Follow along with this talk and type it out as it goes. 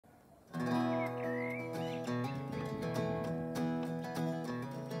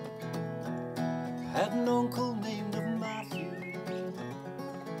Had an uncle named Matthew,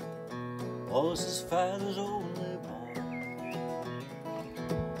 was his father's only boy.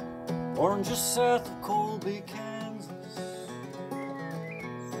 Born just south of Colby, Kansas,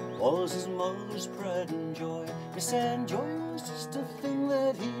 was his mother's pride and joy. Yes, and joy was just a thing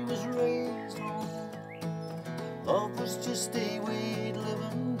that he was raised on. Love was just a way to live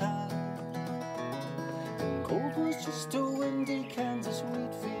and die, and gold was just a windy Kansas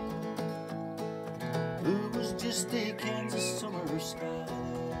wheat field. Blue was just a Kansas summer sky.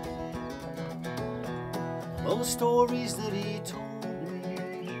 Well, the stories that he told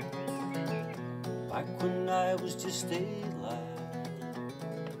me back when I was just a lad,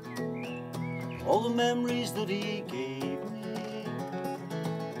 all the memories that he gave me,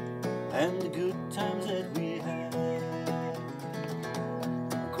 and the good times that we had.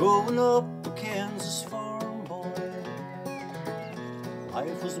 Growing up a Kansas farm boy,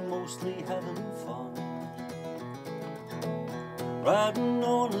 life was mostly having fun, riding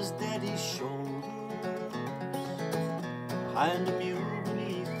on his daddy's shoulders, behind a mule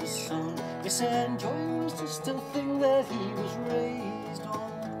beneath the sun. Yes, and joy was just a thing that he was raised on.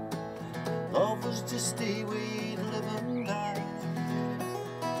 Love was just a way to live and die,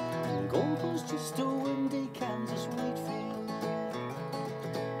 and gold was just a windy Kansas wheat field.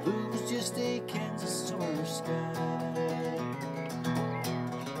 Blue was just a Kansas summer sky.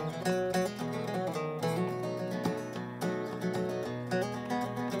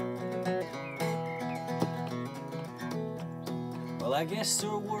 Well, I guess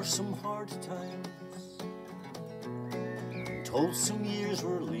there were some hard times, told some years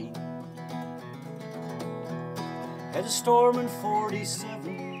were lean. Had a storm in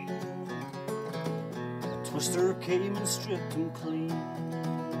 47, a twister came and stripped him clean.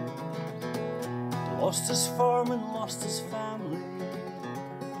 Lost his farm and lost his family,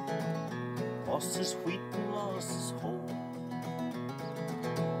 lost his wheat and lost his home.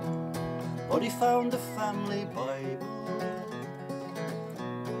 But he found the family Bible,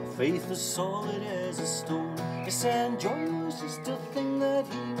 faith as solid as a stone. Yes, and joy was just a thing that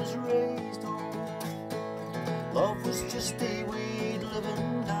he was raised on. Love was just a way to live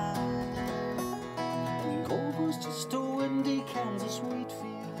and die, and gold was just a windy Kansas wheat field.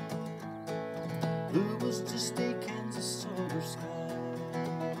 Blue was just a Kansas summer sky.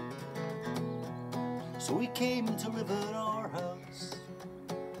 So he came to live at our house,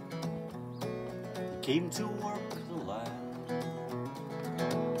 he came to work the land,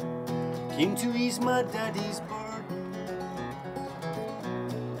 came to ease my daddy's burden,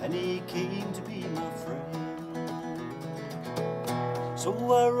 and he came to be my friend. So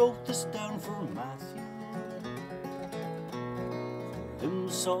I wrote this down for Matthew, him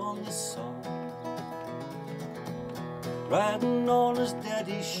the song is sung, riding on his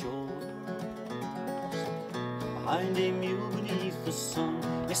daddy's shoulders, behind a mule beneath the sun.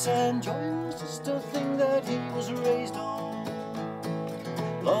 Yes, and joy was just a thing that he was raised on.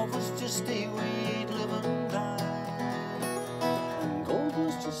 Love was just a way to live and die, and gold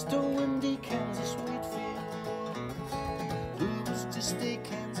was just a windy Kansas wheat field. Blue was just a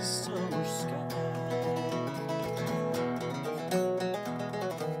Kansas